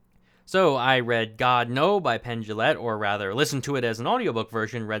So I read God No by Penn Jillette, or rather listened to it as an audiobook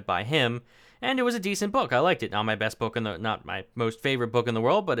version read by him, and it was a decent book. I liked it. Not my best book not my most favorite book in the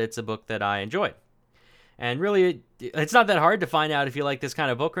world, but it's a book that I enjoyed. And really, it's not that hard to find out if you like this kind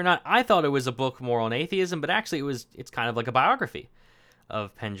of book or not. I thought it was a book more on atheism, but actually it's kind of like a biography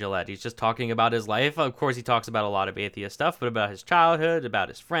of Penn Jillette. He's just talking about his life. Of course, he talks about a lot of atheist stuff, but about his childhood, about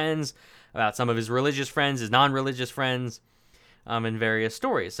his friends, about some of his religious friends, his non-religious friends, and various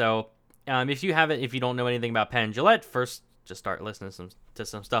stories. So, if you don't know anything about Penn Jillette, first just start listening to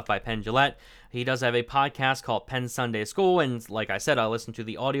some stuff by Penn Jillette. He does have a podcast called Penn Sunday School, and like I said, I listened to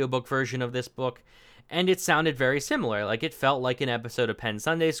the audiobook version of this book, and it sounded very similar. Like, it felt like an episode of Penn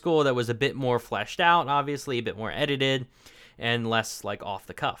Sunday School that was a bit more fleshed out, obviously, a bit more edited, and less, like, off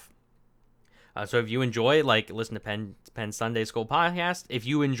the cuff. So if you enjoy, listen to Penn Sunday School podcast, if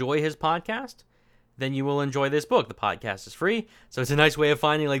you enjoy his podcast, then you will enjoy this book. The podcast is free, so it's a nice way of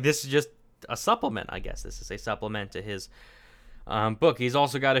finding, this is just a supplement, I guess. This is a supplement to his book. He's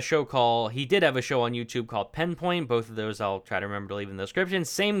also got he did have a show on YouTube called Penn Point. Both of those I'll try to remember to leave in the description.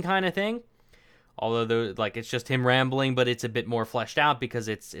 Same kind of thing. Although, it's just him rambling, but it's a bit more fleshed out because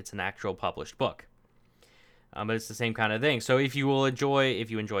it's an actual published book. But it's the same kind of thing. So if you enjoy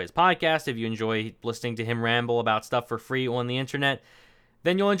his podcast, if you enjoy listening to him ramble about stuff for free on the internet,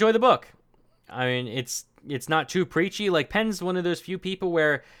 then you'll enjoy the book. I mean, it's not too preachy. Penn's one of those few people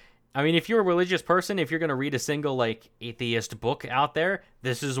where, if you're a religious person, if you're going to read a single, atheist book out there,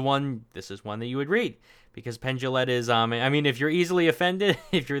 this is one that you would read. Because Penn Jillette is, if you're easily offended,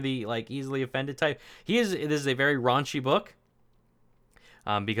 if you're the, easily offended type, this is a very raunchy book.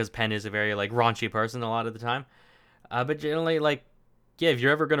 Because Penn is a very, raunchy person a lot of the time. But generally, if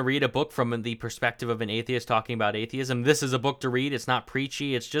you're ever going to read a book from the perspective of an atheist talking about atheism, this is a book to read. It's not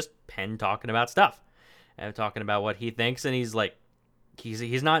preachy. It's just Penn talking about stuff. And talking about what he thinks, and he's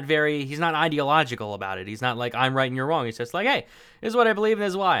not ideological about it. He's not like, I'm right and you're wrong. He's just like, hey, this is what I believe and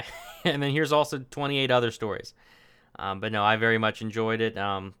this is why. And then here's also 28 other stories. But no, I very much enjoyed it.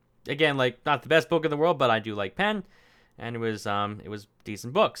 Again, not the best book in the world, but I do like Penn. And it was a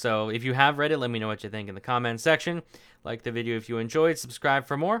decent book. So if you have read it, let me know what you think in the comments section. Like the video if you enjoyed, subscribe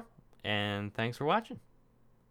for more, and thanks for watching.